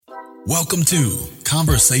Welcome to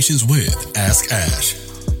Conversations with Ask Ash.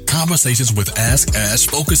 Conversations with Ask Ash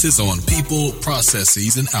focuses on people,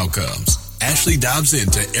 processes, and outcomes. Ashley dives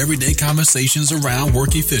into everyday conversations around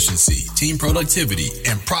work efficiency, team productivity,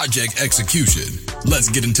 and project execution. Let's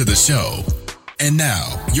get into the show. And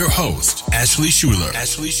now, your host, Ashley Schuler.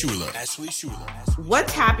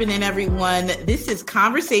 What's happening, everyone? This is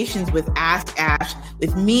Conversations with Ask Ash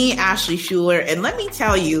with me, Ashley Schuler. And let me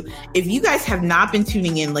tell you, if you guys have not been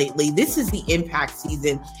tuning in lately, this is the impact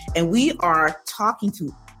season, and we are talking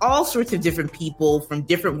to all sorts of different people from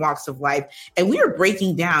different walks of life. And we are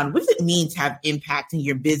breaking down, what does it mean to have impact in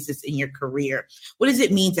your business, in your career? What does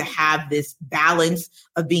it mean to have this balance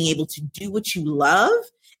of being able to do what you love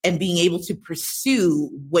and being able to pursue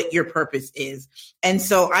what your purpose is? And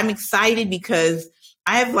so I'm excited because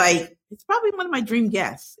I have it's probably one of my dream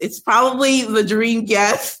guests. It's probably the dream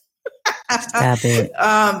guest. Stop it.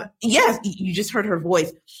 Yes, you just heard her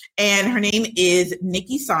voice. And her name is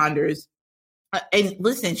Nikki Saunders. And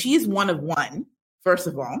listen, she is one of one, first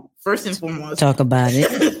and foremost. Talk about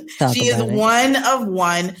it. She is one of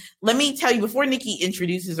one. Let me tell you, before Nikki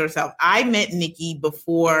introduces herself, I met Nikki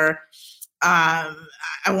before,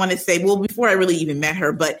 before I really even met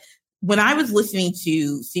her. But when I was listening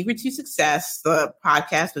to Secret to Success, the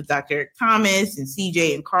podcast with Dr. Eric Thomas and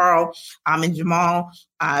CJ and Carl and Jamal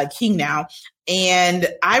King now, and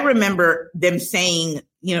I remember them saying,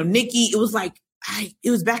 Nikki, it was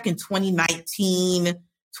back in 2019,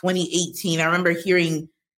 2018. I remember hearing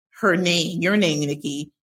your name,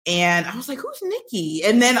 Nikki. And I was like, who's Nikki?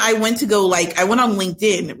 And then I went to I went on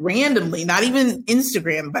LinkedIn randomly, not even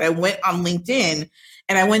Instagram, but I went on LinkedIn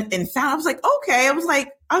and I went and found, I was like, okay. I was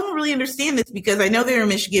like, I don't really understand this because I know they're in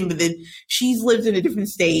Michigan, but then she's lived in a different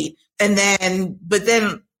state. But then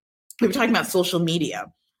we were talking about social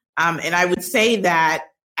media. And I would say that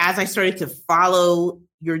as I started to follow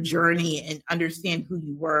your journey and understand who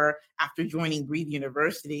you were after joining Breathe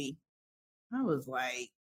University,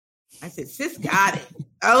 I said, sis got it.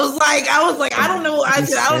 I was like, I don't know. I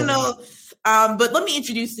said, I don't know. But let me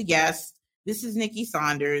introduce the guest. This is Nikki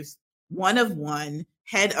Saunders, one of one,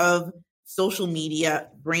 head of social media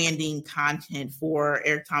branding content for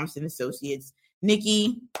Eric Thomas and Associates.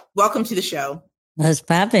 Nikki, welcome to the show. What's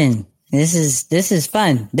poppin'? This is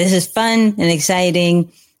fun. This is fun and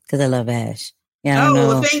exciting because I love Ash. Yeah.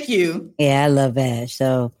 Well, thank you. Yeah, I love Ash.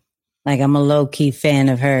 So I'm a low key fan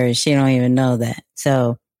of hers. She don't even know that.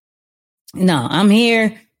 So no, I'm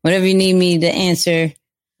here. Whatever you need me to answer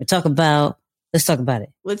or talk about, let's talk about it.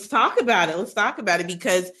 Let's talk about it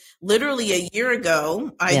because literally a year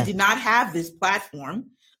ago, I did not have this platform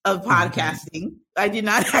of podcasting. I did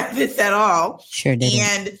not have this at all. Sure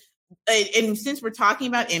didn't. And since we're talking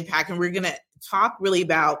about impact, and we're going to talk really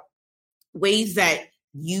about ways that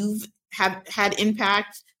you've have had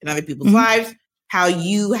impact in other people's lives, how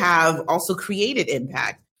you have also created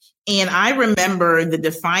impact. And I remember the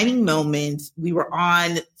defining moment. We were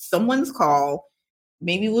on someone's call.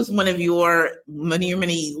 Maybe it was one of your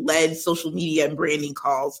many led social media and branding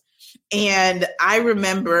calls. And I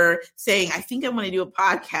remember saying, I think I want to do a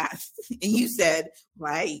podcast. And you said,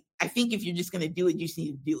 I think if you're just going to do it, you just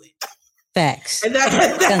need to do it. Facts. And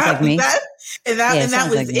that like me.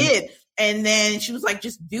 That was it. And then she was like,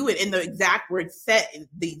 just do it. And the exact words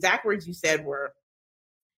you said were,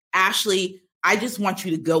 Ashley, I just want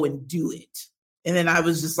you to go and do it. And then I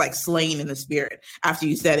was just slain in the spirit after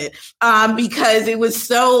you said it, because it was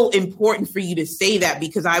so important for you to say that,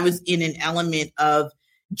 because I was in an element of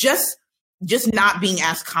just not being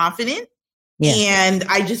as confident. Yeah. And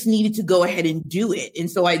I just needed to go ahead and do it.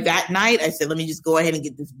 And so that night I said, let me just go ahead and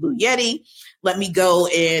get this Blue Yeti. Let me go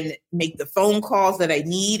and make the phone calls that I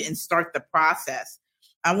need and start the process.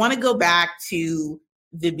 I want to go back to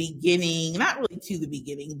the beginning, not really to the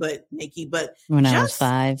beginning, but Nikki, but when I was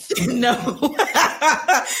 5. No,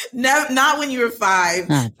 not when you were 5.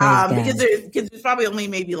 Because there's probably only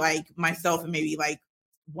maybe myself and maybe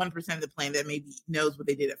 1% of the planet that maybe knows what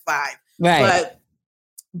they did at 5. Right.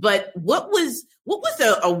 But what was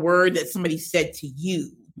a word that somebody said to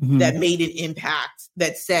you that made an impact,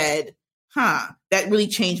 that said, that really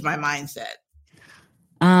changed my mindset?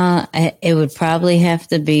 It would probably have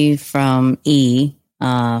to be from E.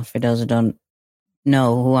 For those who don't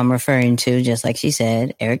know who I'm referring to, just like she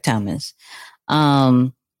said, Eric Thomas.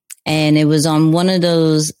 And it was on one of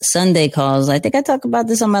those Sunday calls. I think I talked about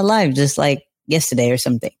this on my live just yesterday or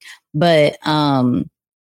something. But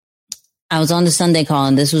I was on the Sunday call,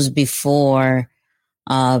 and this was before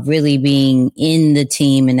really being in the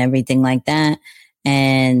team and everything like that.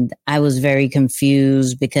 And I was very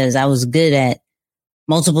confused because I was good at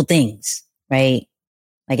multiple things, right?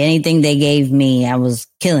 Like anything they gave me, I was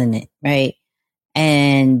killing it, right?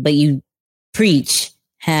 But you preach,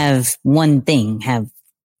 have one thing,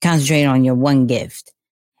 concentrate on your one gift.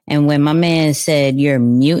 And when my man said you're a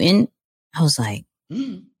mutant, I was like,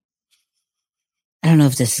 I don't know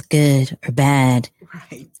if this is good or bad.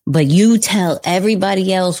 Right. But you tell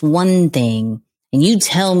everybody else one thing and you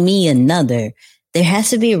tell me another. There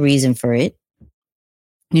has to be a reason for it,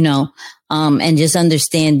 and just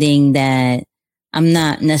understanding that I'm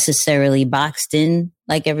not necessarily boxed in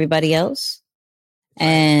like everybody else.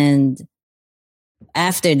 And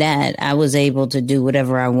after that, I was able to do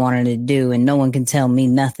whatever I wanted to do and no one can tell me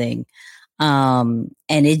nothing. And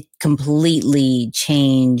it completely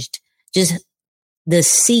changed just the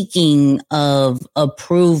seeking of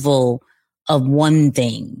approval of one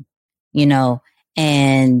thing,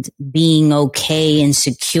 and being okay and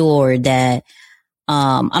secure that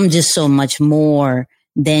I'm just so much more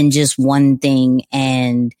than just one thing,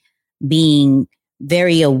 and being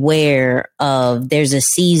very aware of there's a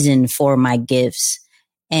season for my gifts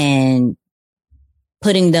and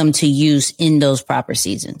putting them to use in those proper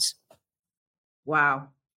seasons. Wow.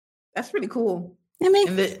 That's pretty cool. I mean,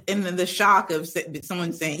 and the shock of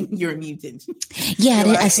someone saying you're a mutant. Yeah,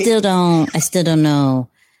 I still don't know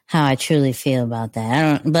how I truly feel about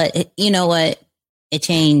that. But you know what? It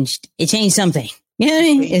changed something. You know what I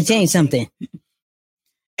mean? It changed something.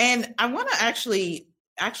 And I want to actually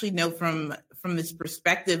know from this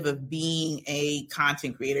perspective of being a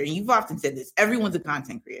content creator. And you've often said this, everyone's a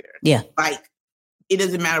content creator. Yeah. Like, it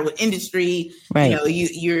doesn't matter what industry, right.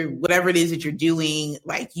 You're whatever it is that you're doing,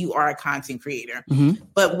 like, you are a content creator. Mm-hmm.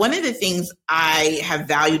 But one of the things I have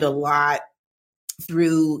valued a lot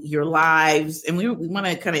through your lives, and we want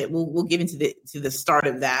to kind of, we'll get into the start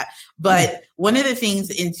of that. But one of the things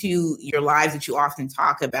into your lives that you often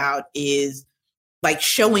talk about is like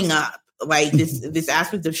showing up, like this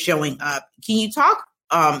aspect of showing up. Can you talk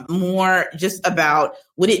more just about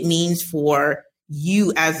what it means for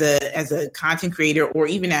you as a content creator, or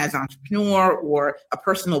even as an entrepreneur or a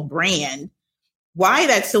personal brand, why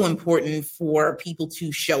that's so important for people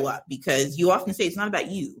to show up? Because you often say it's not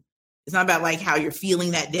about you. It's not about like how you're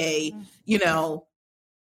feeling that day,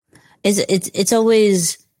 It's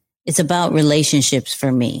always, it's about relationships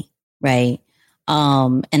for me. Right.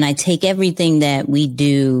 And I take everything that we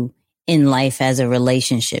do in life as a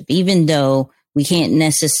relationship, even though we can't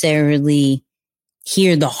necessarily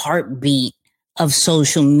hear the heartbeat of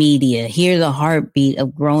social media, hear the heartbeat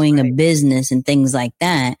of growing a business and things like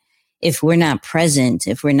that. If we're not present,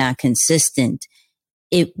 if we're not consistent,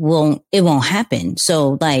 it won't happen.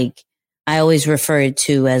 So like I always refer it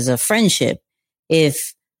to as a friendship.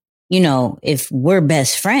 If we're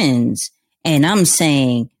best friends and I'm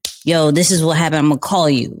saying, yo, this is what happened, I'm going to call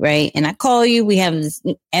you, right? And I call you, we have this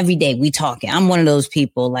every day, we talking. I'm one of those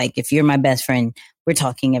people, like if you're my best friend, we're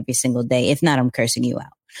talking every single day. If not, I'm cursing you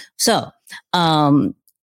out. So, I'm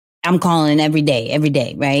calling every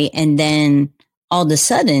day, right? And then all of a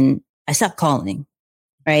sudden I stop calling,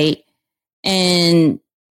 right? And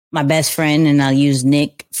my best friend, and I'll use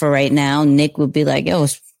Nick for right now, Nick would be like, yo,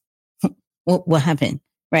 what happened?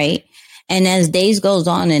 Right? And as days goes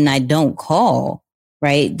on and I don't call,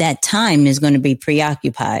 right, that time is going to be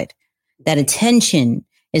preoccupied. That attention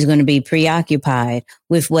is going to be preoccupied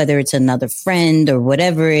with whether it's another friend or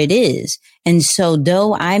whatever it is. And so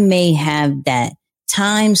though I may have that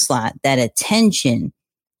time slot, that attention,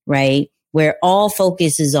 right, where all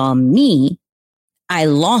focus is on me, I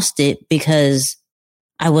lost it because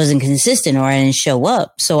I wasn't consistent or I didn't show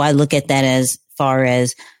up. So I look at that as far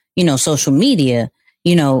as, social media,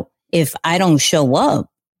 if I don't show up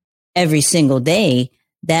every single day,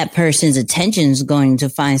 that person's attention is going to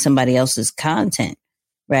find somebody else's content,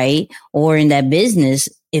 right? Or in that business,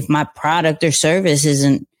 if my product or service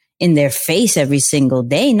isn't in their face every single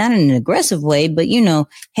day, not in an aggressive way, but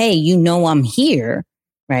hey, I'm here,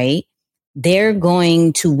 right? They're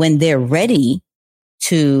going to, when they're ready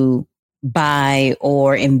to buy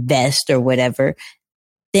or invest or whatever,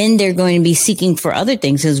 then they're going to be seeking for other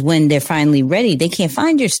things, because when they're finally ready, they can't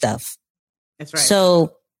find your stuff. That's right.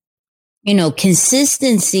 So,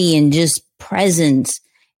 consistency and just presence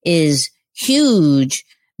is huge,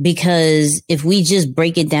 because if we just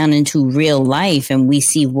break it down into real life and we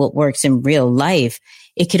see what works in real life,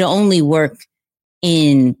 it could only work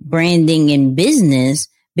in branding and business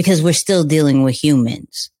because we're still dealing with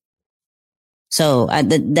humans. So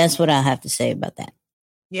that's what I have to say about that.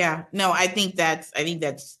 Yeah, no, I think that's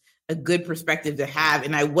a good perspective to have.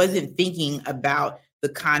 And I wasn't thinking about the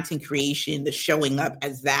content creation, the showing up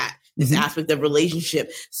as this aspect of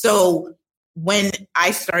relationship. So when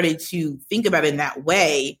I started to think about it in that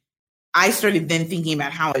way, I started then thinking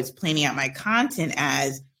about how I was planning out my content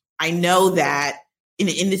as I know that in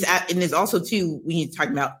this also too, when you're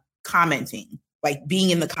talking about commenting, like being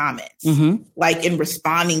in the comments, like in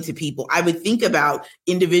responding to people, I would think about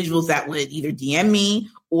individuals that would either DM me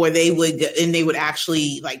or they would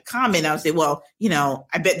actually like comment. I would say, well, you know,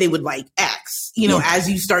 I bet they would like X, you know, as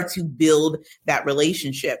you start to build that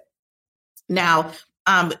relationship. Now,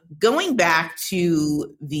 going back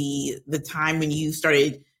to the time when you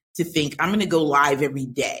started to think, I'm going to go live every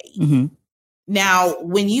day. Now,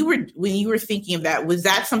 when you were thinking of that, was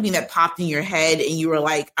that something that popped in your head and you were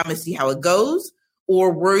like, I'm going to see how it goes?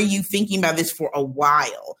 Or were you thinking about this for a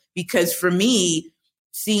while? Because for me,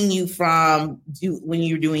 seeing you when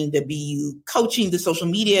you're doing the BU coaching, the social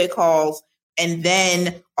media calls, and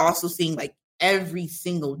then also seeing like every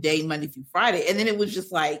single day, Monday through Friday. And then it was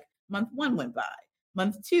just like month 1 went by,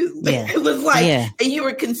 month 2. It was like, and you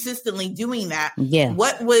were consistently doing that.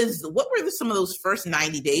 What were some of those first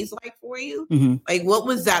 90 days like for you? Like, what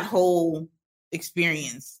was that whole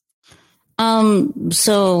experience?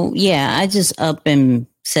 So I just up and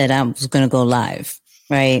said I was going to go live,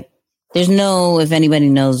 right? There's if anybody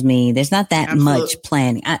knows me, there's not that much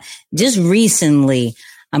planning. Just recently,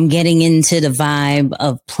 I'm getting into the vibe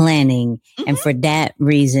of planning. And for that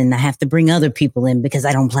reason, I have to bring other people in because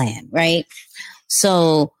I don't plan, right?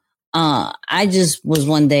 So, I just was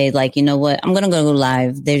one day like, you know what? I'm going to go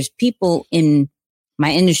live. There's people in my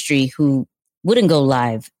industry who wouldn't go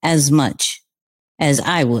live as much as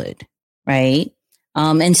I would. Right.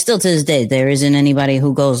 And still to this day, there isn't anybody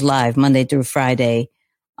who goes live Monday through Friday,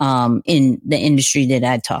 in the industry that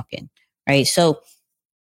I talk in. Right. So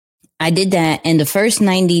I did that. And the first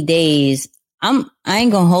 90 days, I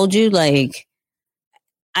ain't gonna hold you. Like,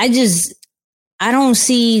 I don't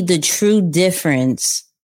see the true difference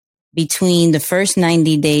between the first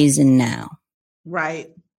 90 days and now. Right.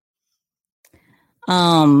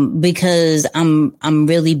 Because I'm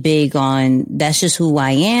really big on, that's just who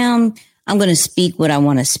I am. I'm going to speak what I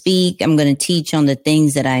want to speak. I'm going to teach on the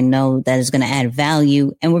things that I know that is going to add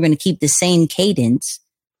value. And we're going to keep the same cadence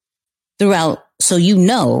throughout. So you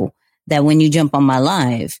know that when you jump on my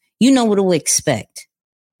live, you know what to expect,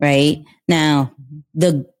 right? Now,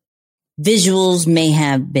 the visuals may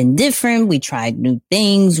have been different. We tried new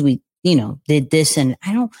things. We, did this, and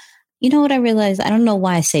you know what I realized? I don't know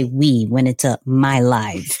why I say we when it's my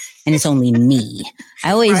live and it's only me.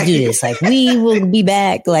 I always do this. Like, we will be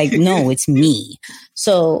back. Like, no, it's me.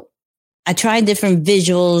 So I tried different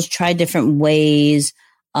visuals, tried different ways,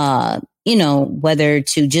 whether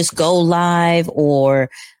to just go live or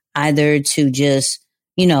either to just,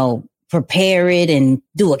 prepare it and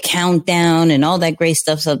do a countdown and all that great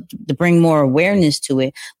stuff so to bring more awareness to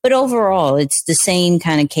it. But overall, it's the same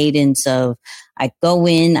kind of cadence of I go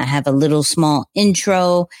in, I have a little small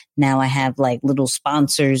intro. Now I have like little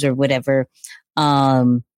sponsors or whatever,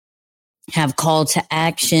 have call to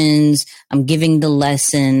actions. I'm giving the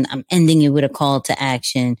lesson. I'm ending it with a call to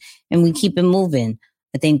action, and we keep it moving.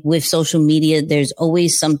 I think with social media, there's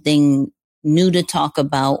always something new to talk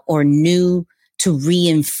about or new to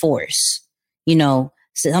reinforce.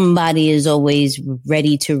 Somebody is always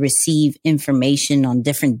ready to receive information on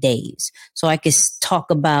different days. So I could talk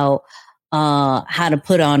about how to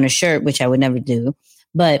put on a shirt, which I would never do,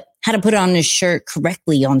 but how to put on a shirt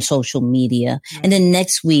correctly on social media. And then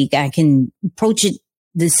next week I can approach it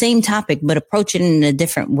the same topic, but approach it in a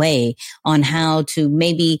different way on how to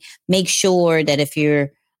maybe make sure that if you're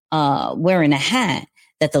wearing a hat,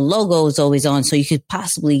 that the logo is always on, so you could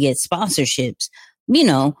possibly get sponsorships,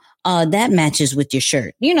 that matches with your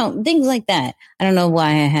shirt, things like that. I don't know why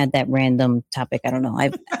I had that random topic. I don't know.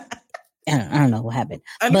 I don't know what happened.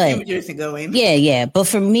 I understand what you're going. Yeah. But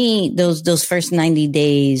for me, those first 90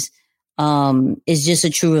 days is just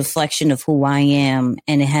a true reflection of who I am,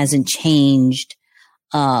 and it hasn't changed.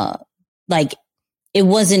 Like, it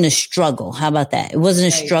wasn't a struggle. How about that? It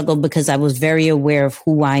wasn't a struggle because I was very aware of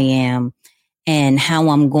who I am and how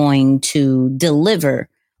I'm going to deliver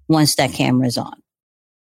once that camera's on.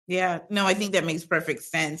 Yeah, no, I think that makes perfect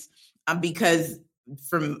sense because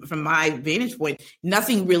from my vantage point,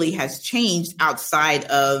 nothing really has changed outside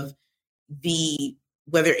of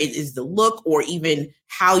whether it is the look or even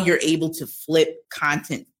how you're able to flip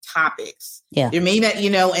content topics. Yeah. There may not,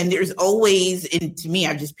 and there's always, and to me,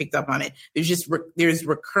 I've just picked up on it. There's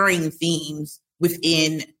recurring themes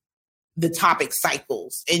within the topic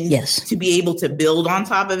cycles, and to be able to build on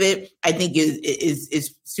top of it, I think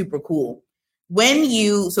is super cool.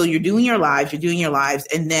 So you're doing your lives,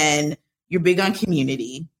 and then you're big on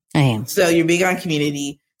community. I am. So you're big on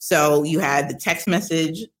community. So you had the text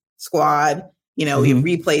message squad, you have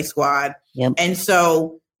replay squad. Yep. And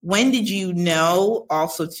so when did you know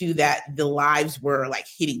also too that the lives were like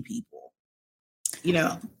hitting people?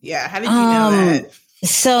 Yeah. How did you know that?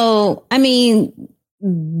 So, I mean,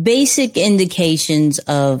 basic indications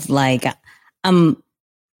of like,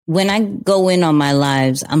 when I go in on my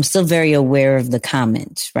lives, I'm still very aware of the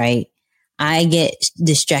comments, right? I get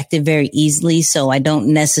distracted very easily, so I don't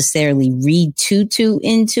necessarily read too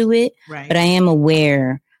into it, right. But I am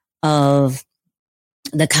aware of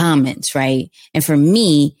the comments, right? And for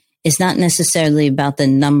me, it's not necessarily about the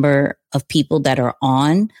number of people that are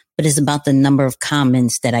on, but it's about the number of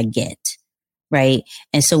comments that I get, right?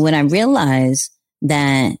 And so when I realized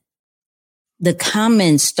that the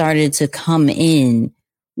comments started to come in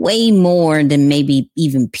way more than maybe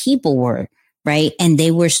even people were, right? And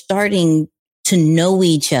they were starting to know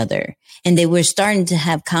each other, and they were starting to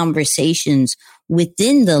have conversations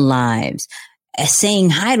within the lives,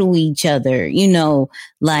 saying hi to each other,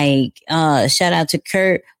 like, shout out to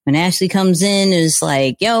Kurt when Ashley comes in, is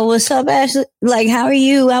like, yo, what's up, Ashley? Like, how are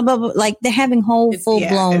you? Blah, blah, blah. Like, they're having full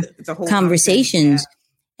blown conversations,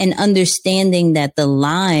 and understanding that the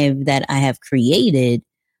live that I have created,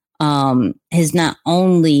 has not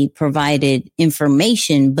only provided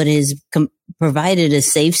information, but has provided a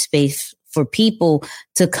safe space for people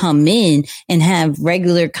to come in and have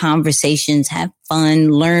regular conversations, have fun,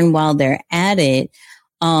 learn while they're at it,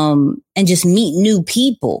 and just meet new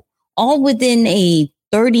people, all within a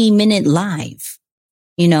 30-minute live,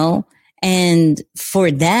 and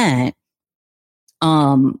for that,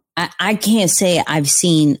 I can't say I've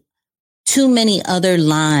seen too many other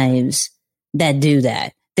lives that do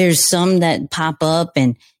that. There's some that pop up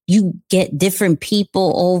and you get different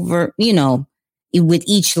people over, with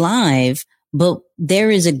each live, but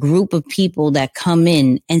there is a group of people that come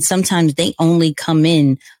in, and sometimes they only come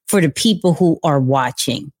in for the people who are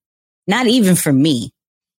watching, not even for me.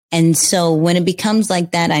 And so when it becomes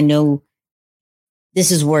like that, I know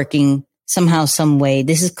this is working somehow, some way.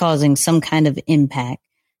 This is causing some kind of impact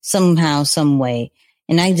somehow, some way.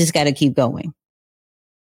 And I just got to keep going.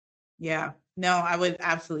 Yeah, no, I would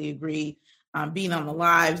absolutely agree. Being on the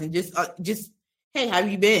lives and just, hey, how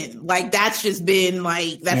have you been? Like, that's just been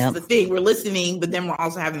like, that's the thing. We're listening, but then we're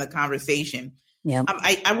also having the conversation. Yeah.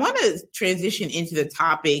 I want to transition into the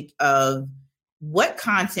topic of what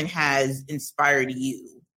content has inspired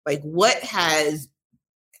you? Like, what has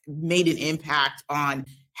made an impact on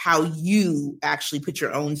how you actually put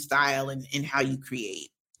your own style and how you create?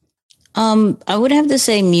 I would have to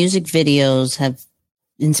say music videos have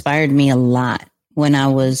inspired me a lot when I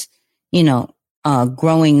was,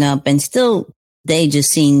 growing up, and still they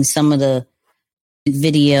just seeing some of the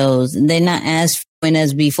videos. They're not as fun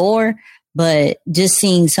as before, but just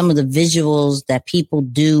seeing some of the visuals that people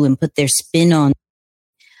do and put their spin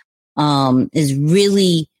on is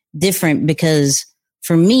really different, because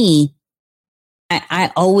for me,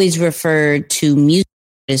 I always refer to music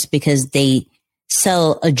artists because they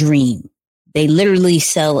sell a dream. They literally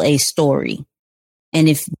sell a story. And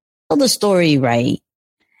if you tell the story right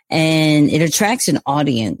and it attracts an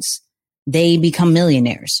audience, they become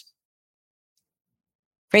millionaires.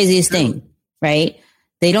 Craziest thing, right?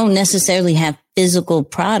 They don't necessarily have physical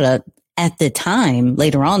product at the time.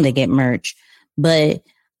 Later on, they get merch. But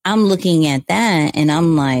I'm looking at that and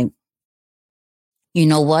I'm like, you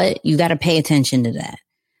know what? You got to pay attention to that,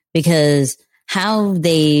 because how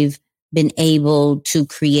they've been able to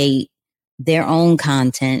create their own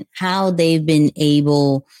content, how they've been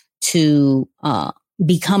able to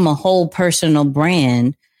become a whole personal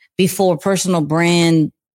brand before personal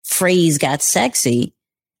brand phrase got sexy.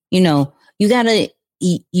 You gotta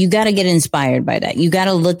get inspired by that. You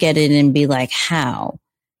gotta look at it and be like, how?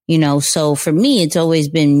 So for me, it's always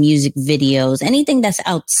been music videos, anything that's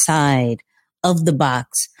outside of the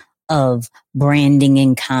box of branding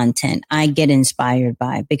and content, I get inspired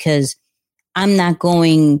by, because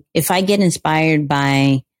if I get inspired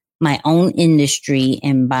by my own industry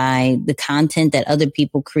and by the content that other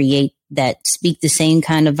people create that speak the same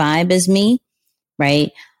kind of vibe as me,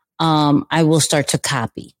 right? I will start to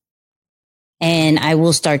copy, and I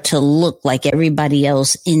will start to look like everybody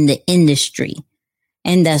else in the industry.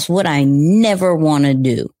 And that's what I never want to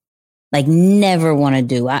do. Like, never want to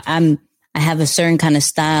do. I have a certain kind of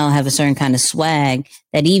style, have a certain kind of swag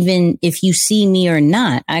that even if you see me or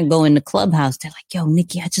not, I go in the clubhouse, they're like, yo,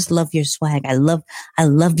 Nikki, I just love your swag. I love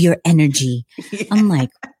your energy. Yeah. I'm like,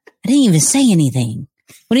 I didn't even say anything.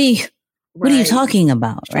 What are you talking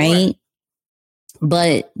about? Sure. Right.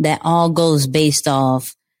 But that all goes based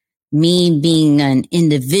off me being an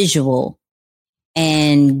individual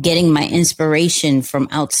and getting my inspiration from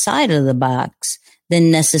outside of the box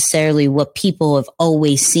than necessarily what people have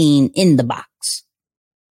always seen in the box.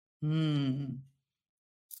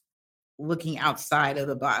 Looking outside of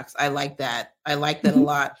the box. I like that. I like that a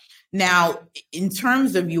lot. Now, in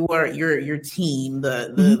terms of your team,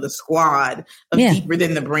 the squad of Deeper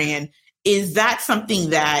Than the Brand, is that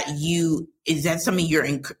something that you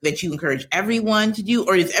encourage everyone to do,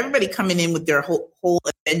 or is everybody coming in with their whole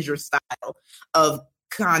Avenger style of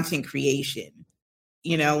content creation?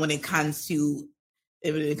 You know, when it comes to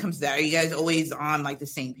that, are you guys always on like the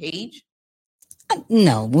same page?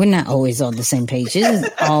 No, we're not always on the same page. This is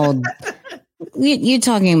all you're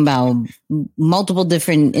talking about multiple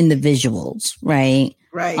different individuals, right?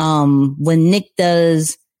 Right. When Nick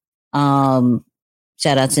does, shout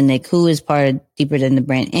out to Nick, who is part of Deeper Than the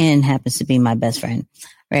Brand and happens to be my best friend,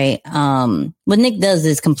 right? What Nick does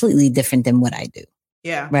is completely different than what I do.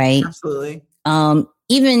 Yeah. Right. Absolutely.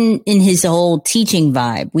 Even in his whole teaching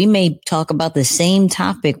vibe, we may talk about the same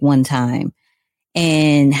topic one time,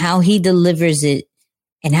 and how he delivers it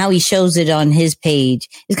and how he shows it on his page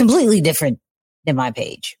is completely different than my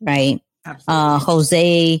page, right? Absolutely.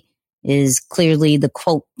 Jose is clearly the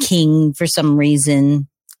quote king for some reason.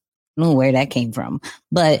 I don't know where that came from,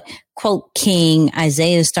 but quote king.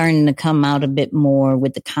 Isaiah is starting to come out a bit more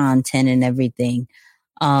with the content and everything.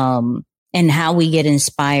 And how we get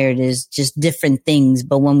inspired is just different things.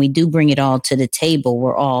 But when we do bring it all to the table,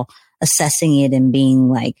 we're all assessing it and being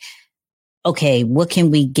like, okay, what can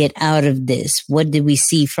we get out of this? What did we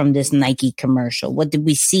see from this Nike commercial? What did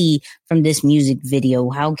we see from this music video?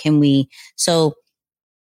 How can we? So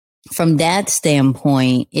from that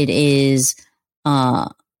standpoint, it is,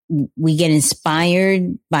 we get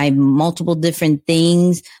inspired by multiple different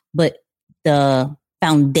things, but the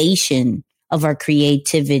foundation of our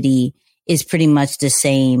creativity is pretty much the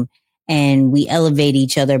same. And we elevate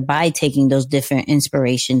each other by taking those different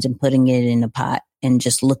inspirations and putting it in a pot and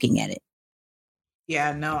just looking at it.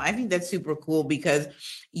 Yeah, no, I think that's super cool because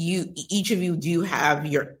each of you do have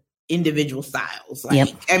your individual styles. Like, yep.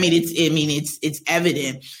 I mean, it's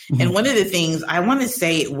evident. Mm-hmm. And one of the things I want to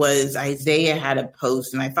say, it was Isaiah had a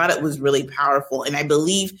post and I thought it was really powerful. And I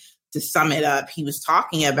believe, to sum it up, he was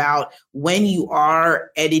talking about when you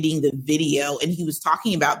are editing the video, and he was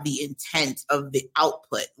talking about the intent of the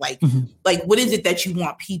output. Like, like what is it that you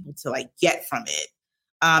want people to like get from it?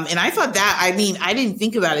 And I thought that, I mean, I didn't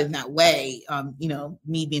think about it in that way. You know,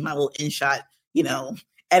 me being my little InShot,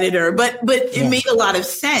 editor, but it made a lot of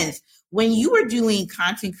sense when you were doing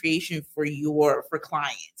content creation for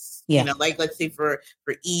clients. Yeah. Like let's say for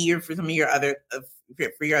E or for some of your other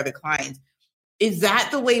for your other clients. Is that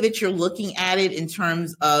the way that you're looking at it in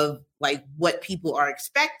terms of like what people are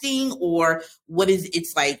expecting, or what is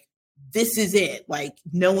it's like, this is it, like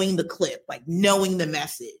knowing the clip, like knowing the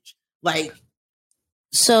message, like.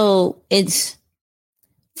 So it's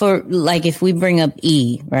for like, if we bring up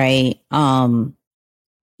E, right?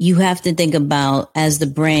 You have to think about, as the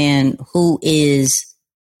brand, who is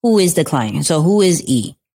the client. So who is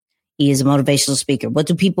E? E is a motivational speaker. What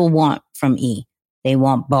do people want from E? They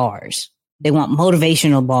want bars. They want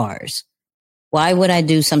motivational bars. Why would I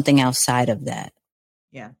do something outside of that?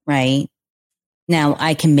 Yeah. Right. Now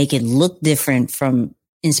I can make it look different from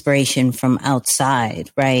inspiration from outside.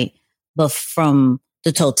 Right. But from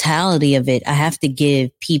the totality of it, I have to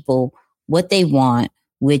give people what they want,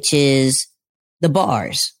 which is the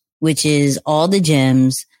bars, which is all the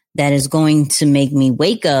gems that is going to make me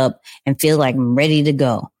wake up and feel like I'm ready to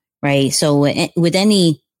go. Right. So with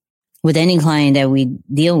any client that we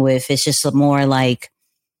deal with, it's just more like,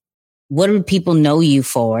 what do people know you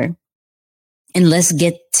for? And let's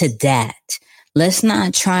get to that. Let's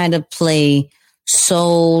not try to play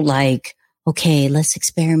so like, okay, let's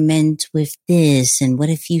experiment with this. And what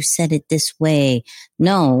if you said it this way?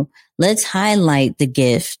 No, let's highlight the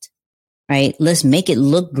gift, right? Let's make it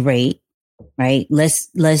look great, right? Let's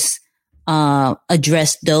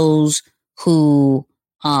address those who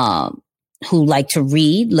like to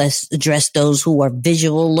read. Let's address those who are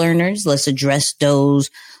visual learners. Let's address those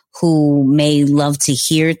who may love to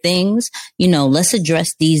hear things. Let's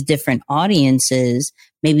address these different audiences,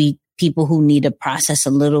 maybe people who need to process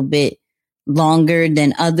a little bit longer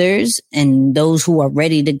than others, and those who are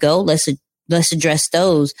ready to go. Let's address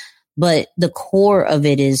those. But the core of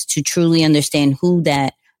it is to truly understand who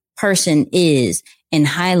that person is and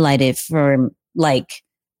highlight it from like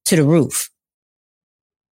to the roof.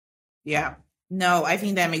 Yeah. No, I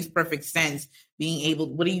think that makes perfect sense. Being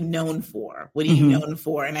able, what are you known for? What are you known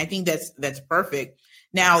for? And I think that's perfect.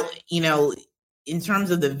 Now, in terms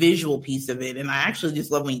of the visual piece of it, and I actually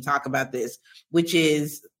just love when you talk about this, which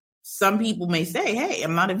is some people may say, hey,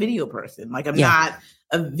 I'm not a video person. Like I'm not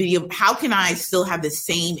a video. How can I still have the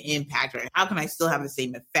same impact, or how can I still have the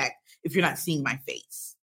same effect if you're not seeing my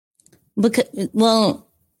face? Because, well,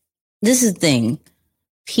 this is the thing.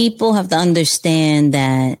 People have to understand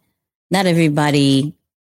that not everybody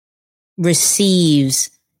receives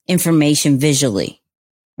information visually,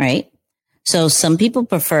 right? So some people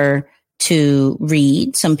prefer to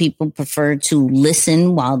read. Some people prefer to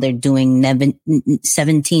listen while they're doing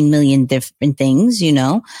 17 million different things, you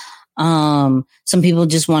know. Some people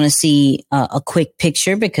just want to see a quick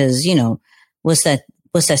picture because, you know, what's that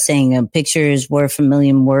saying? A picture is worth a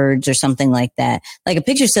million words or something like that. Like a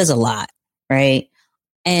picture says a lot, right?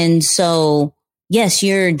 And so, yes,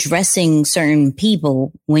 you're addressing certain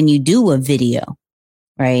people when you do a video,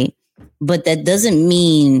 right? But that doesn't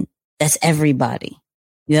mean that's everybody.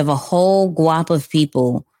 You have a whole guap of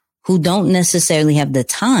people who don't necessarily have the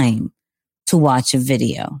time to watch a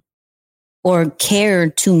video or care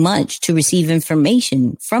too much to receive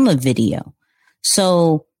information from a video.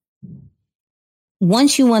 So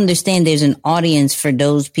once you understand there's an audience for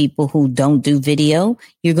those people who don't do video,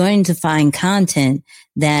 you're going to find content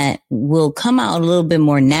that will come out a little bit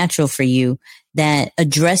more natural for you that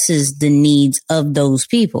addresses the needs of those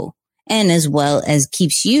people. And as well as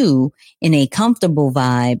keeps you in a comfortable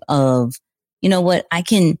vibe of, you know what, I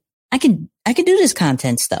can do this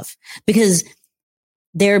content stuff, because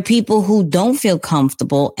there are people who don't feel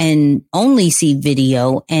comfortable and only see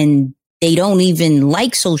video, and they don't even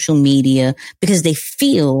like social media because they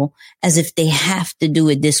feel as if they have to do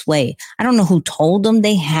it this way. I don't know who told them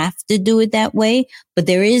they have to do it that way, but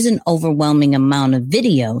there is an overwhelming amount of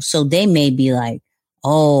video. So they may be like,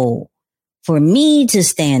 oh, for me to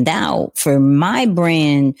stand out, for my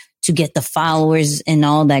brand to get the followers and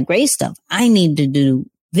all that great stuff, I need to do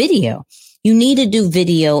video. You need to do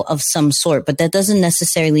video of some sort, but that doesn't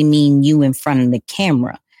necessarily mean you in front of the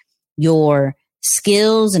camera. Your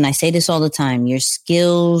skills, and I say this all the time, your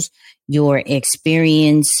skills, your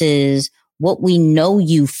experiences, what we know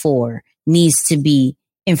you for needs to be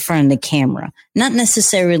in front of the camera, not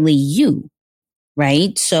necessarily you,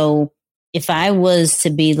 right? So if I was to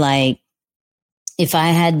be like, if I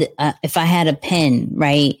had a pen,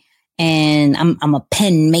 right, and I'm a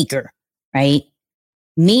pen maker, right?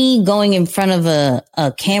 Me going in front of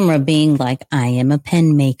a camera being like, I am a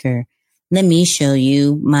pen maker. Let me show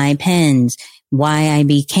you my pens. Why I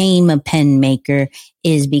became a pen maker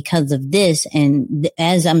is because of this. And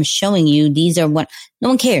as I'm showing you, these are what no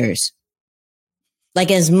one cares.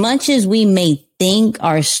 Like, as much as we may think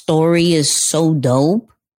our story is so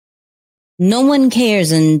dope, no one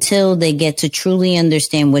cares until they get to truly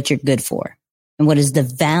understand what you're good for and what is the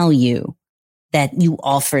value that you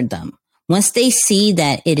offered them. Once they see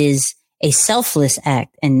that it is a selfless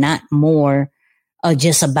act and not more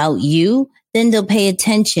just about you, then they'll pay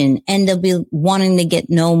attention and they'll be wanting to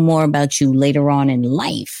know more about you later on in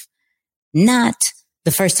life. Not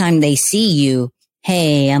the first time they see you,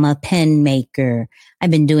 hey, I'm a pen maker.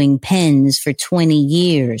 I've been doing pens for 20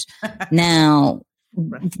 years. Now,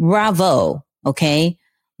 bravo, okay?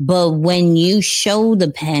 But when you show the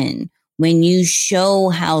pen, when you show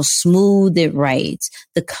how smooth it writes,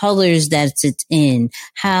 the colors that it's in,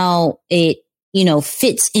 how it, you know,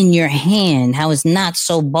 fits in your hand, how it's not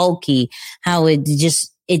so bulky, how it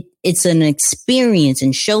just, it's an experience,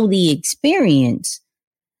 and show the experience,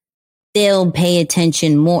 they'll pay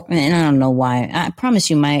attention more. And I don't know why. I promise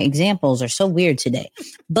you my examples are so weird today,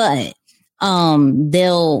 but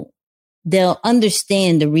they'll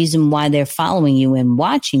understand the reason why they're following you and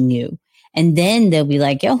watching you. And then they'll be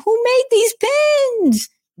like, yo, who made these pens?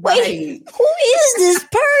 Wait, right. Who is this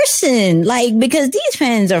person? Like, because these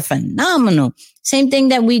pens are phenomenal. Same thing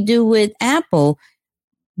that we do with Apple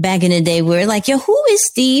back in the day. We're like, yo, who is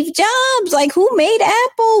Steve Jobs? Like, who made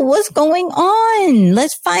Apple? What's going on?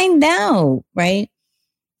 Let's find out, right?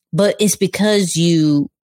 But it's because you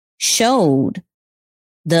showed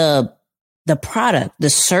the product, the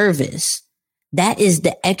service. That is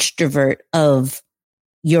the extrovert of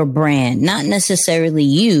your brand, not necessarily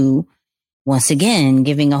you, once again,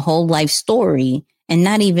 giving a whole life story and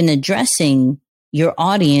not even addressing your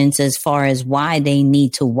audience as far as why they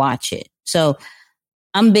need to watch it. So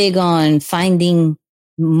I'm big on finding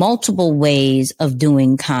multiple ways of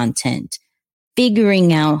doing content,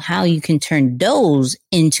 figuring out how you can turn those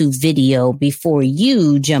into video before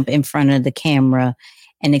you jump in front of the camera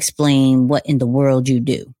and explain what in the world you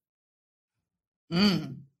do.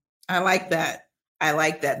 I like that. I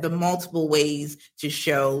like that. The multiple ways to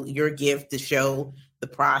show your gift, to show the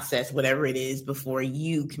process, whatever it is, before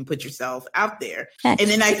you can put yourself out there. And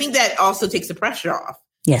then I think that also takes the pressure off.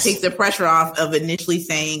 Yes. Takes the pressure off of initially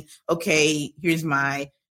saying, okay, here's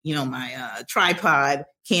my, my tripod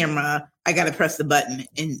camera. I got to press the button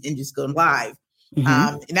and just go live.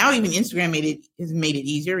 Now even Instagram has made it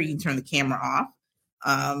easier. You can turn the camera off,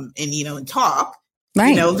 and talk.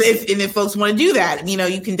 Right. If folks want to do that,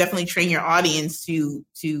 you can definitely train your audience to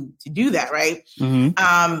do that. Right.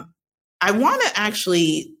 I want to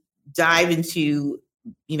actually dive into,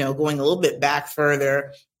 going a little bit back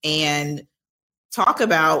further and talk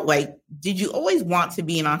about, like, did you always want to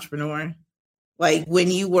be an entrepreneur? Like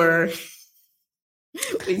when you were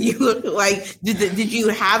like, did you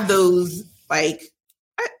have those, like,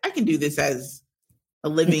 I can do this as a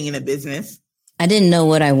living in a business? I didn't know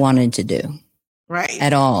what I wanted to do. Right.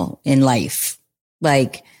 At all in life.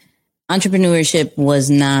 Like entrepreneurship was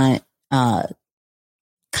not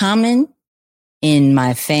common in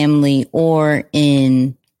my family or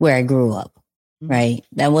in where I grew up. Right.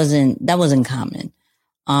 That wasn't common.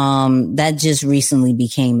 That just recently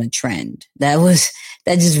became a trend. That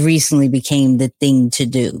just recently became the thing to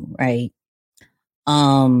do. Right.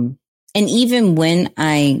 And even when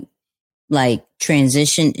I like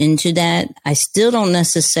transitioned into that, I still don't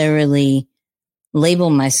necessarily label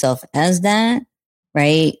myself as that,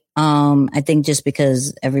 right? I think just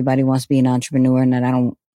because everybody wants to be an entrepreneur and that I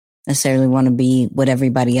don't necessarily want to be what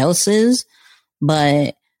everybody else is.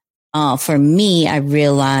 But for me, I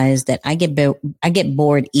realized that I get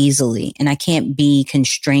bored easily and I can't be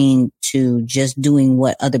constrained to just doing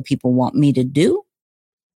what other people want me to do,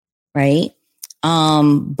 right?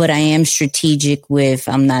 But I am strategic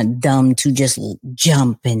I'm not dumb to just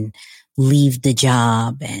jump and leave the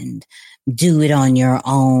job and do it on your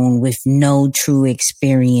own with no true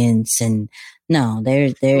experience. And no,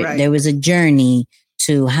 there was a journey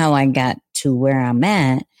to how I got to where I'm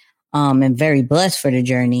at. And very blessed for the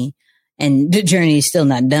journey, and the journey is still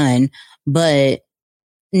not done, but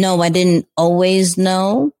no, I didn't always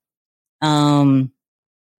know. And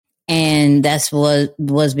that's what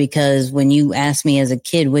was because when you asked me as a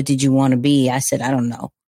kid, what did you want to be? I said, I don't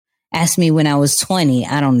know. Ask me when I was 20.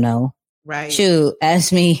 I don't know. Right. Shoot.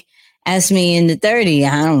 Ask me in the 30.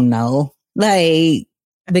 I don't know. Like,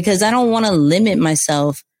 because I don't want to limit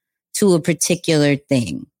myself to a particular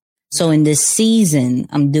thing. So in this season,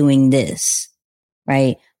 I'm doing this,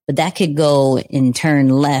 right? But that could go and turn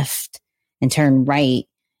left and turn right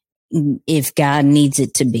if God needs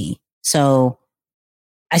it to be. So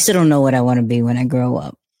I still don't know what I want to be when I grow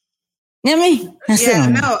up. You know what I mean?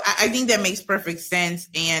 I think that makes perfect sense.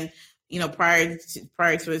 And, prior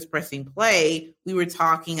to us pressing play, we were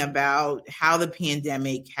talking about how the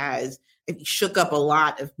pandemic has shook up a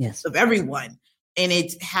lot of everyone. And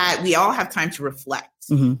we all have time to reflect.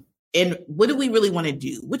 Mm-hmm. And what do we really want to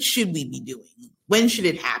do? What should we be doing? When should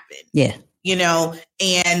it happen? Yeah.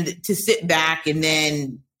 And to sit back and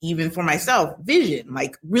then even for myself, vision,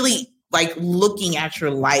 like really like looking at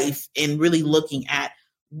your life and really looking at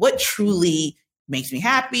what truly makes me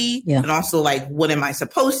happy. Yeah. And also like, what am I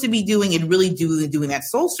supposed to be doing? And really doing that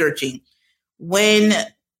soul searching when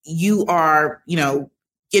you are,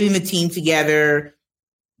 getting the team together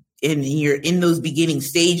and you're in those beginning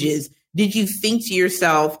stages. Did you think to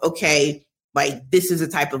yourself, okay, like this is the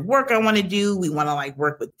type of work I want to do. We want to like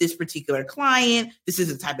work with this particular client. This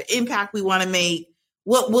is the type of impact we want to make.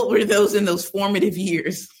 What were those in those formative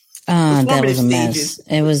years? That was a mess.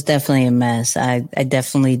 It was definitely a mess. I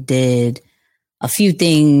definitely did a few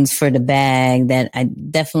things for the bag that I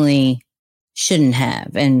definitely shouldn't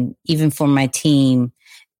have. And even for my team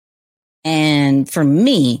and for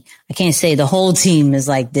me, I can't say the whole team is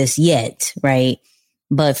like this yet, right?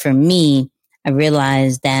 But for me, I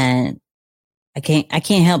realized that I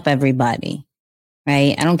can't help everybody,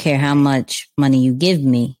 right? I don't care how much money you give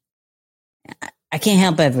me. I can't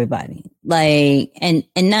help everybody. Like, and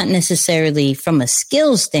not necessarily from a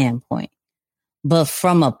skill standpoint, but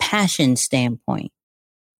from a passion standpoint.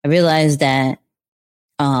 I realized that,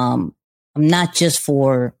 I'm not just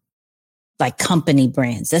for like company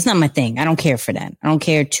brands. That's not my thing. I don't care for that. I don't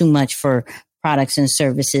care too much for products and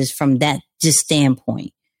services from that just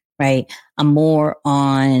standpoint, right? I'm more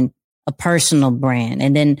on a personal brand.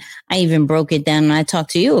 And then I even broke it down and I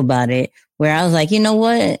talked to you about it where I was like, you know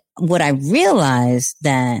what I realized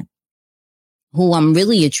that who I'm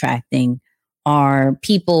really attracting are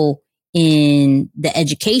people in the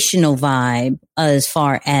educational vibe as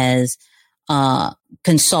far as,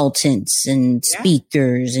 consultants and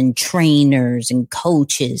speakers and trainers and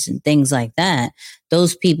coaches and things like that.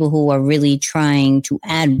 Those people who are really trying to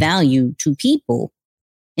add value to people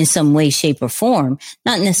in some way, shape, or form,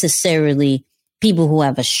 not necessarily people who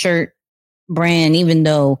have a shirt brand, even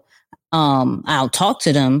though I'll talk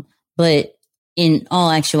to them. But in all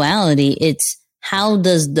actuality, it's how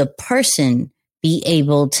does the person be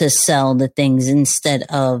able to sell the things instead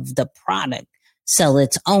of the product sell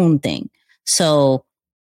its own thing? So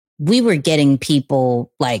we were getting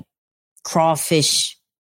people like crawfish.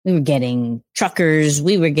 We were getting truckers.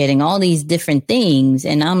 We were getting all these different things.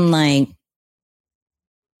 And I'm like,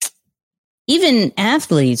 even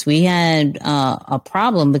athletes, we had a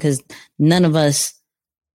problem because none of us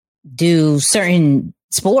do certain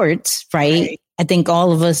sports, right? I think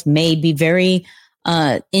all of us may be very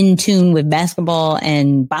in tune with basketball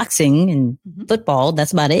and boxing and football.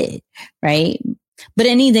 That's about it, right? But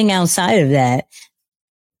anything outside of that,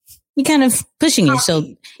 you're kind of pushing it.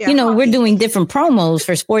 So, we're doing different promos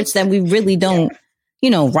for sports that we really don't,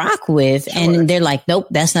 rock with. Sure. And they're like, nope,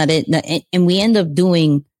 that's not it. And we end up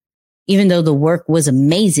doing, even though the work was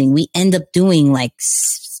amazing, we end up doing like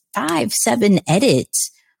 5-7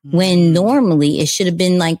 edits when normally it should have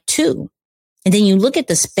been like 2. And then you look at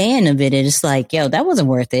the span of it and it's like, yo, that wasn't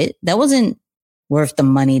worth it. That wasn't worth the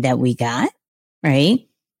money that we got. Right.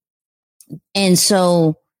 And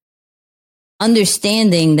so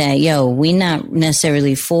understanding that, we're not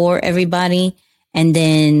necessarily for everybody. And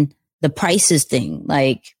then the prices thing,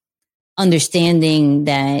 like understanding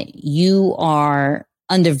that you are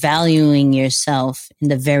undervaluing yourself in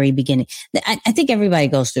the very beginning. I think everybody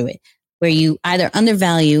goes through it where you either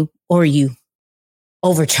undervalue or you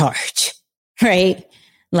overcharge, right?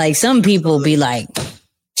 Like some people be like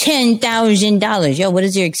 $10,000. Yo, what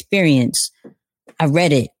is your experience? I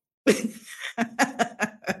read it.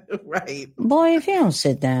 Right. Boy, if you don't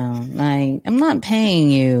sit down, like I'm not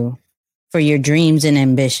paying you for your dreams and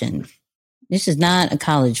ambition. This is not a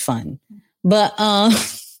college fund, but,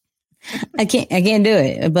 I can't do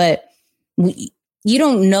it, but you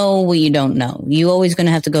don't know what you don't know. You always going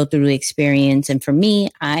to have to go through the experience. And for me,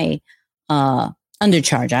 I,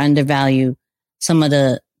 undercharge, I undervalue some of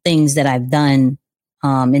the things that I've done,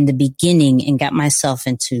 in the beginning and got myself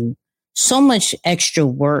into so much extra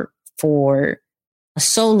work for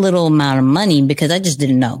so little amount of money because I just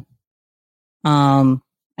didn't know.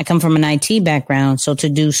 I come from an IT background. So to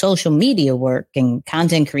do social media work and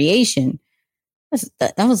content creation,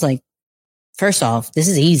 that was like, first off, this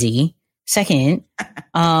is easy. Second,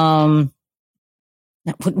 what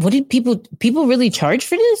do people really charge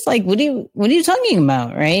for this? Like, what are you talking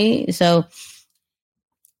about? Right. So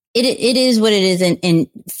it is what it is. And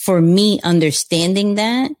for me, understanding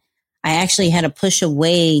that, I actually had to push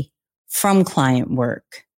away from client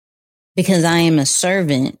work because I am a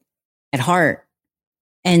servant at heart.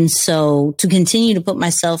 And so to continue to put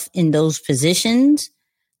myself in those positions,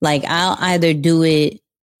 like I'll either do it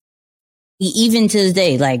even to this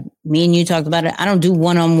day, like me and you talked about it. I don't do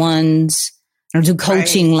one-on-ones. I don't do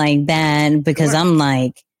coaching like that because I'm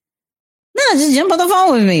like, no, just jump on the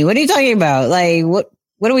phone with me. What are you talking about? Like, what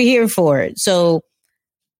are we here for? So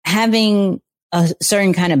having a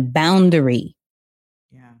certain kind of boundary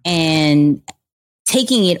and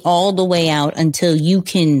taking it all the way out until you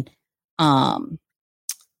can,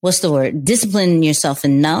 discipline yourself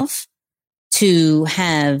enough to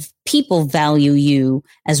have people value you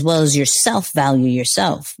as well as yourself value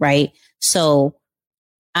yourself. Right. So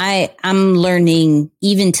I'm learning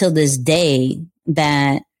even till this day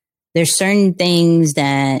that there's certain things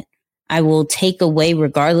that I will take away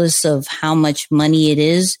regardless of how much money it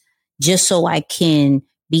is, just so I can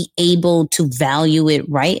be able to value it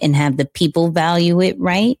right and have the people value it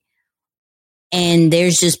right. And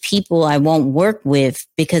there's just people I won't work with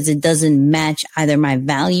because it doesn't match either my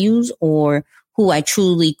values or who I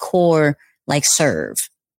truly core like serve.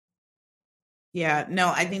 Yeah, no,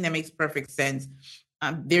 I think that makes perfect sense.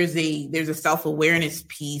 There's a self-awareness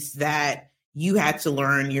piece that you had to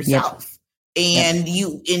learn yourself. Yep. And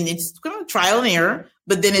it's kind of trial and error,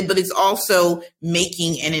 but it's also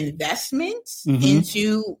making an investment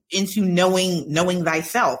into knowing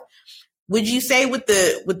thyself. Would you say with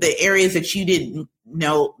the areas that you didn't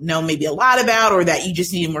know maybe a lot about, or that you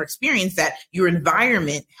just needed more experience, that your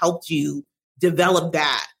environment helped you develop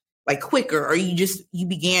that like quicker, or you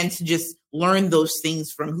began to just learn those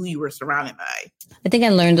things from who you were surrounded by? I think I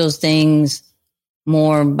learned those things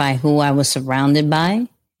more by who I was surrounded by,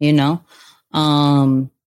 and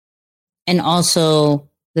also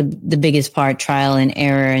the biggest part, trial and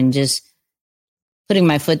error, and just putting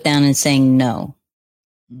my foot down and saying no.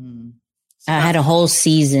 I had a whole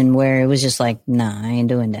season where it was just like, nah, I ain't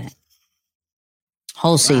doing that.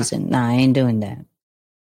 Whole season. Nah, I ain't doing that.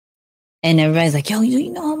 And everybody's like, yo,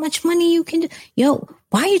 you know how much money you can do? Yo,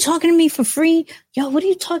 why are you talking to me for free? Yo, what are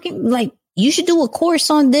you talking? Like, you should do a course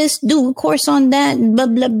on this, do a course on that, blah,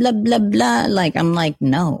 blah, blah, blah, blah. Like, I'm like,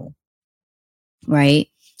 no. Right.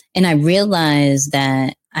 And I realized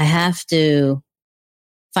that I have to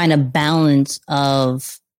find a balance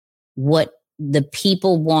of what the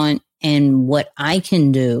people want and what I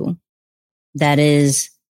can do, that is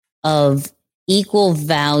of equal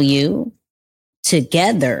value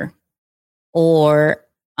together, or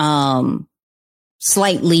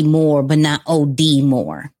slightly more, but not OD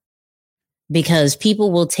more, because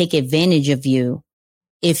people will take advantage of you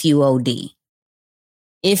if you OD.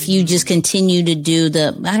 If you just continue to do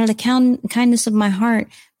out of the kindness of my heart,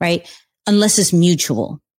 right? Unless it's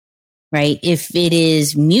mutual, right? If it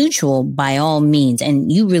is mutual, by all means,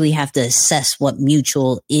 and you really have to assess what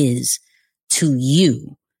mutual is to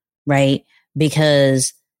you, right?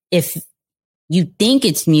 Because if you think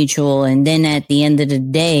it's mutual and then at the end of the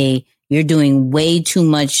day, you're doing way too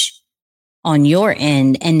much on your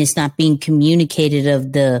end and it's not being communicated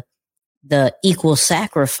of the equal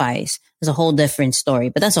sacrifice, is a whole different story,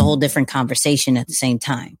 but that's a whole different conversation at the same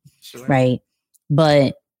time. Sure. Right.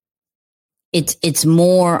 But it's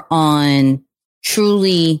more on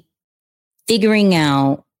truly figuring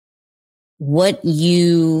out what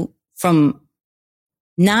you, from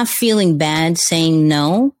not feeling bad saying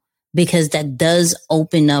no, because that does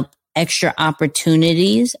open up extra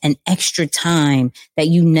opportunities and extra time that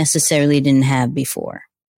you necessarily didn't have before.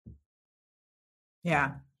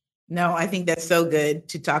 Yeah. No, I think that's so good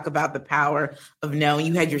to talk about the power of no.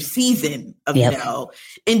 You had your season of no.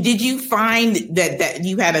 And did you find that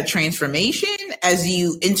you had a transformation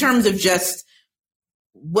in terms of just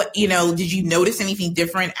what, did you notice anything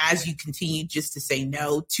different as you continued just to say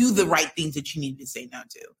no to the right things that you needed to say no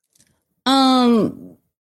to?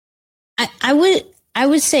 I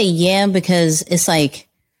would say, yeah, because it's like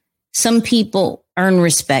some people earn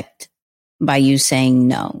respect by you saying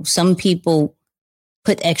no. Some people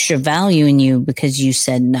put extra value in you because you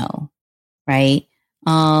said no, right?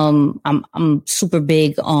 I'm super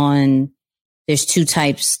big on, there's two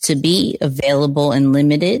types to be: available and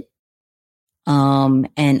limited.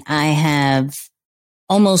 And I have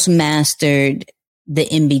almost mastered the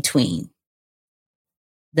in between.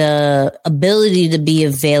 The ability to be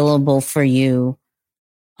available for you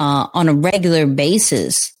on a regular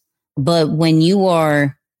basis. But when you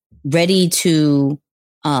are ready to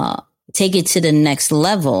take it to the next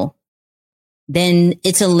level, then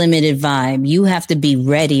it's a limited vibe. You have to be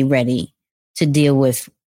ready to deal with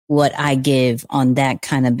what I give on that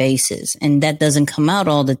kind of basis. And that doesn't come out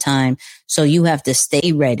all the time. So you have to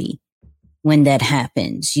stay ready when that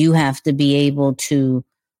happens. You have to be able to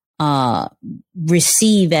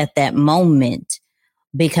receive at that moment,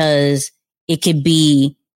 because it could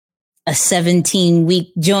be a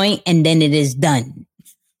 17-week joint and then it is done.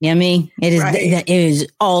 You know what I mean? It is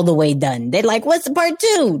all the way done. They're like, what's the part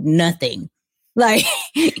 2? Nothing. Like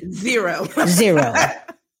zero.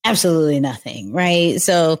 Absolutely nothing. Right.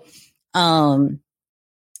 So it's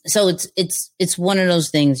one of those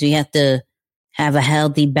things. You have to have a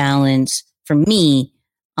healthy balance for me.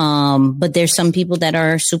 But there's some people that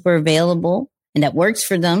are super available and that works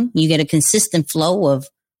for them. You get a consistent flow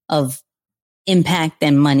of impact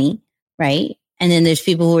and money. Right. And then there's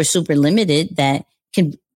people who are super limited that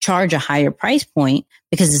can charge a higher price point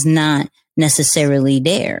because it's not necessarily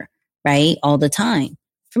there, right, all the time.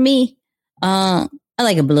 For me, I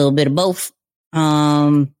like a little bit of both.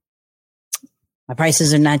 My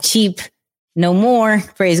prices are not cheap no more,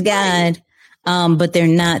 praise God. But they're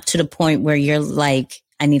not to the point where you're like,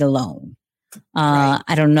 I need a loan.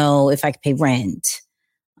 I don't know if I could pay rent.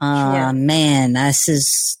 Sure. Man, this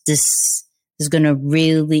is going to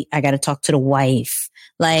really, I got to talk to the wife.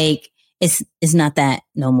 Like, it's not that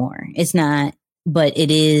no more. It's not, but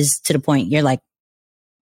it is to the point you're like,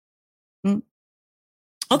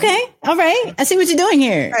 okay, all right. I see what you're doing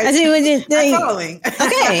here. I see what you're doing. I'm following.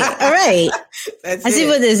 Okay, all right. I see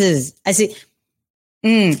what this is. I see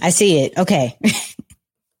it. Okay.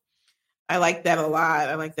 I like that a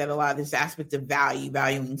lot. This aspect of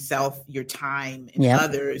valuing self, your time, and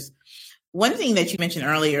others. One thing that you mentioned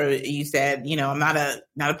earlier, you said, I'm not a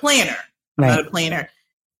planner. I'm not a planner.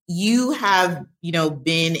 You have,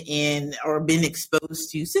 been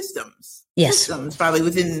exposed to systems. Yes. Systems probably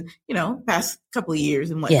within, past couple of years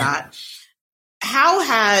and whatnot. Yeah. How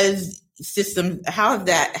have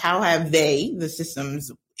the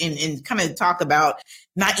systems and kind of talk about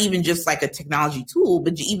not even just like a technology tool,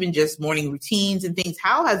 but even just morning routines and things.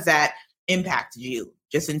 How has that impacted you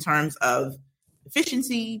just in terms of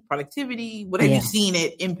efficiency, productivity? What have you seen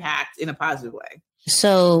it impact in a positive way?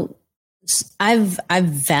 So I've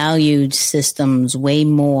valued systems way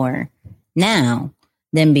more now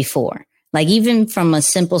than before. Like even from a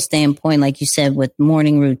simple standpoint, like you said, with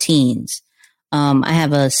morning routines, I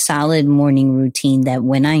have a solid morning routine that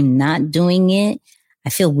when I'm not doing it, I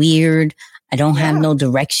feel weird. I don't have no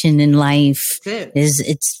direction in life.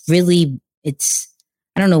 It's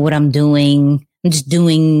I don't know what I'm doing. I'm just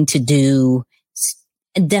doing to do. It's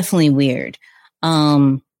definitely weird.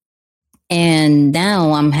 And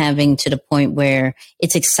now I'm having to the point where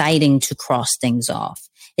it's exciting to cross things off.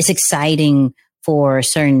 It's exciting for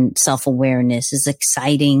certain self-awareness. It's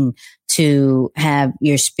exciting to have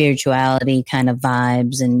your spirituality kind of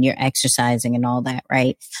vibes and your exercising and all that,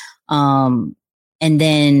 right? And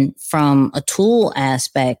then from a tool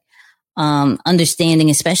aspect, understanding,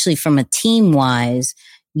 especially from a team wise,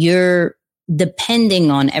 you're depending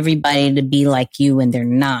on everybody to be like you and they're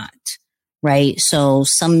not, right? So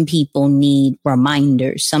some people need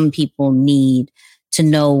reminders. Some people need to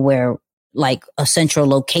know where, like, a central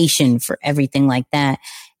location for everything like that.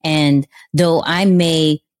 And though I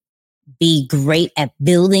may be great at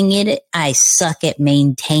building it, I suck at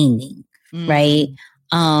maintaining, right?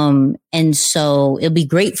 And so it'll be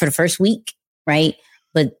great for the first week, right?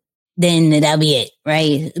 But then that'll be it,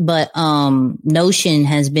 right? But Notion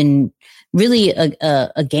has been really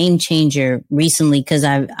a game changer recently, because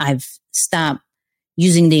I've stopped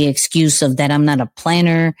using the excuse of that I'm not a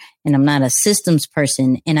planner and I'm not a systems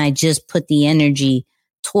person, and I just put the energy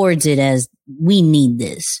towards it as we need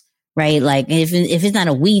this, right? Like if it's not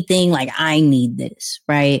a we thing, like I need this,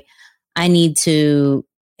 right? I need to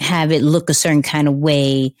have it look a certain kind of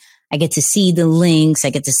way. I get to see the links. I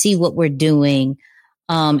get to see what we're doing.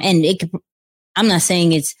 And I'm not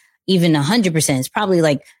saying it's even 100%. It's probably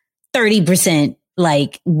like 30%,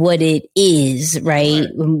 like what it is, right?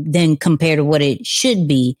 Then compared to what it should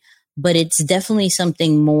be. But it's definitely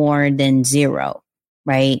something more than zero,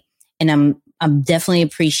 right? And I'm definitely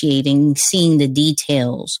appreciating seeing the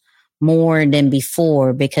details more than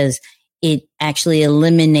before, because it actually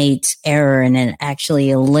eliminates error, and it actually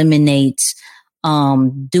eliminates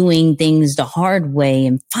doing things the hard way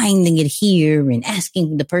and finding it here and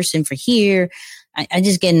asking the person for here. I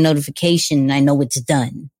just get a notification and I know it's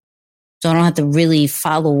done. So I don't have to really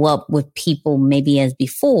follow up with people maybe as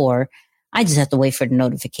before. I just have to wait for the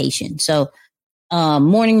notification. So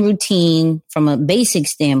morning routine from a basic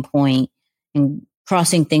standpoint and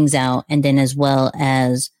crossing things out, and then as well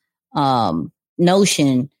as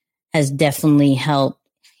Notion has definitely helped,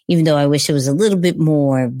 even though I wish it was a little bit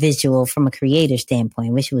more visual from a creator standpoint.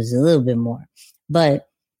 I wish it was a little bit more. But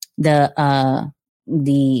the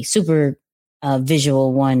super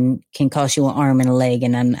visual one can cost you an arm and a leg,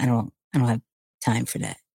 and I don't have time for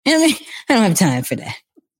that. You know what I mean? I don't have time for that.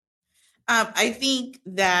 I think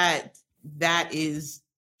that is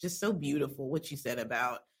just so beautiful, what you said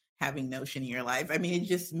about having Notion in your life. I mean, it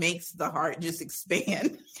just makes the heart just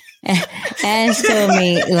expand. Ash told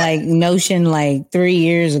me like Notion like 3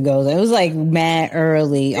 years ago. It was like mad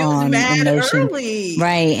early on Notion. Early.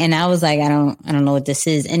 Right. And I was like, I don't know what this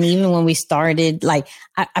is. And even when we started, like,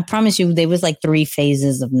 I promise you, there was like 3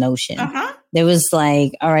 phases of Notion. There was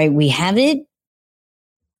like, all right, we have it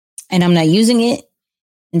and I'm not using it.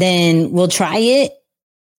 Then we'll try it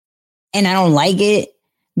and I don't like it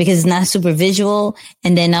because it's not super visual.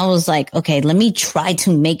 And then I was like, okay, let me try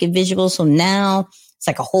to make it visual. So now it's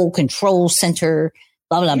like a whole control center,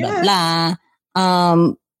 blah, blah, blah,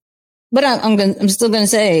 blah. But I'm still going to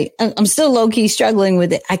say, I'm still low key struggling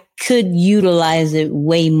with it. I could utilize it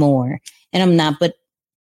way more, and I'm not, but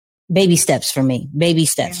baby steps for me, baby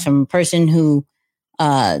steps from a person who,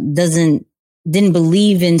 didn't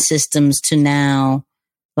believe in systems to now,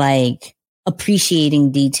 like,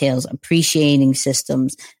 appreciating details, appreciating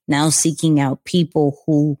systems, now seeking out people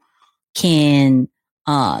who can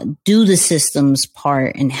do the systems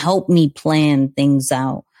part and help me plan things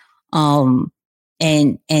out,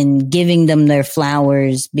 and giving them their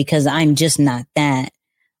flowers, because I'm just not that.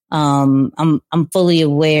 I'm fully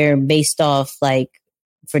aware, based off, like,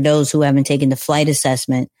 for those who haven't taken the flight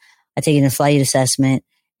assessment, I've taken the flight assessment,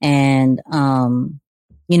 and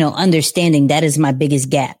understanding that is my biggest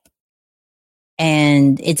gap.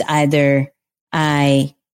 And it's either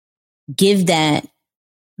I give that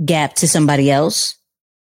gap to somebody else,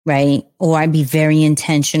 right? Or I be very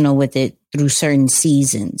intentional with it through certain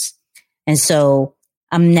seasons. And so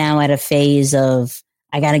I'm now at a phase of,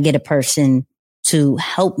 I got to get a person to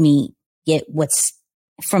help me get what's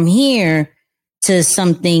from here to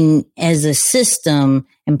something as a system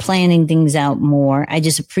and planning things out more. I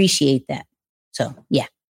just appreciate that. So, yeah.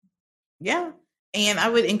 Yeah. And I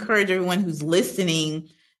would encourage everyone who's listening,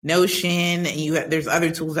 Notion, and there's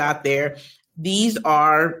other tools out there. These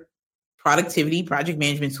are productivity, project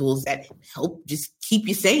management tools that help just keep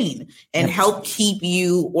you sane and help keep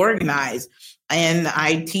you organized. And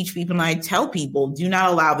I teach people and I tell people, do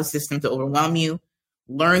not allow the system to overwhelm you.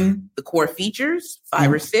 Learn the core features,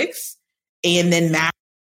 5 or 6, and then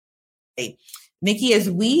master. Nikki, as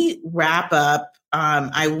we wrap up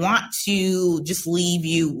I want to just leave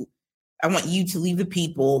you. I want you to leave the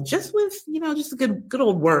people just with, just a good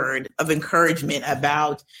old word of encouragement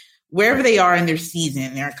about wherever they are in their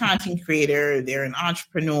season. They're a content creator, they're an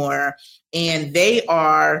entrepreneur, and they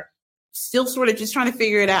are still sort of just trying to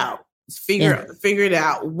figure it out. Figure it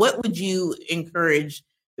out. What would you encourage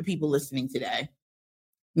the people listening today?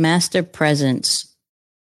 Master presence.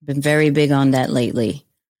 Been very big on that lately.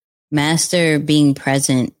 Master being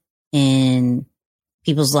present in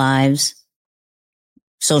people's lives,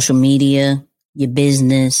 social media, your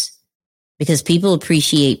business, because people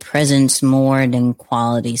appreciate presence more than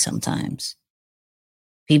quality sometimes.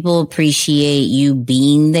 People appreciate you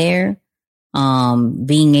being there,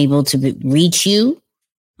 being able to reach you,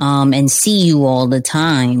 and see you all the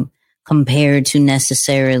time, compared to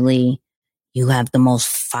necessarily you have the most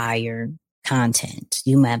fire content.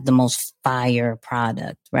 You have the most fire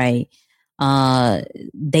product, right?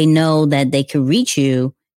 They know that they can reach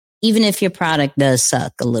you even if your product does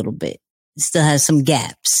suck a little bit. It still has some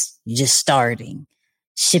gaps. You're just starting.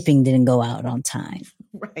 Shipping didn't go out on time.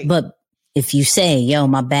 Right. But if you say, yo,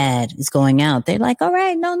 my bad, it's going out, they're like, all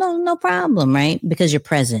right, no problem, right? Because you're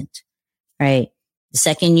present, right? The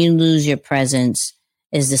second you lose your presence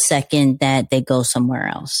is the second that they go somewhere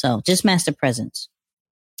else. So just master presence.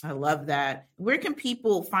 I love that. Where can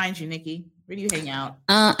people find you, Nikki? Where do you hang out?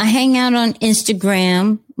 I hang out on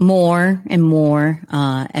Instagram more and more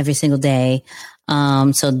every single day.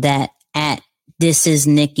 So that at This Is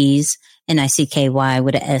Nikki's, NICKY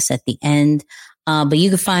with an S at the end. But you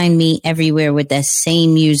can find me everywhere with that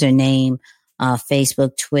same username,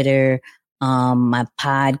 Facebook, Twitter. My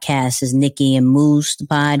podcast is Nikki and Moose, the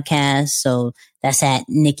podcast. So that's at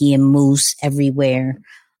Nikki and Moose everywhere.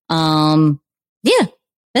 Yeah,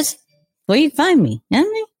 that's where you find me. You know what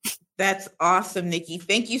I mean? That's awesome, Nikki.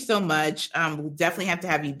 Thank you so much. We'll definitely have to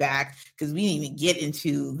have you back because we didn't even get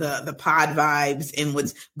into the pod vibes and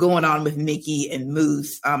what's going on with Nikki and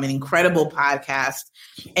Moose, an incredible podcast.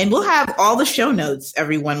 And we'll have all the show notes,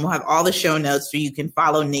 everyone. We'll have all the show notes so you can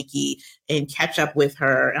follow Nikki and catch up with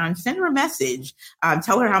her. Send her a message.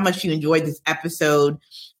 Tell her how much you enjoyed this episode.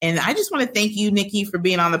 And I just want to thank you, Nikki, for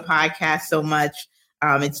being on the podcast so much.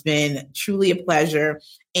 It's been truly a pleasure.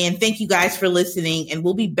 And thank you guys for listening. And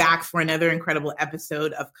we'll be back for another incredible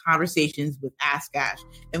episode of Conversations with Ask Ash.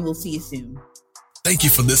 And we'll see you soon. Thank you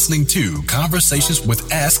for listening to Conversations with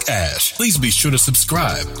Ask Ash. Please be sure to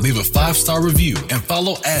subscribe, leave a 5-star review, and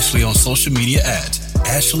follow Ashley on social media at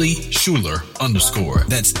Ashley Schuler _.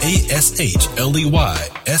 That's ASHLEYSHULER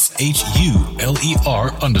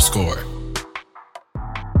 _.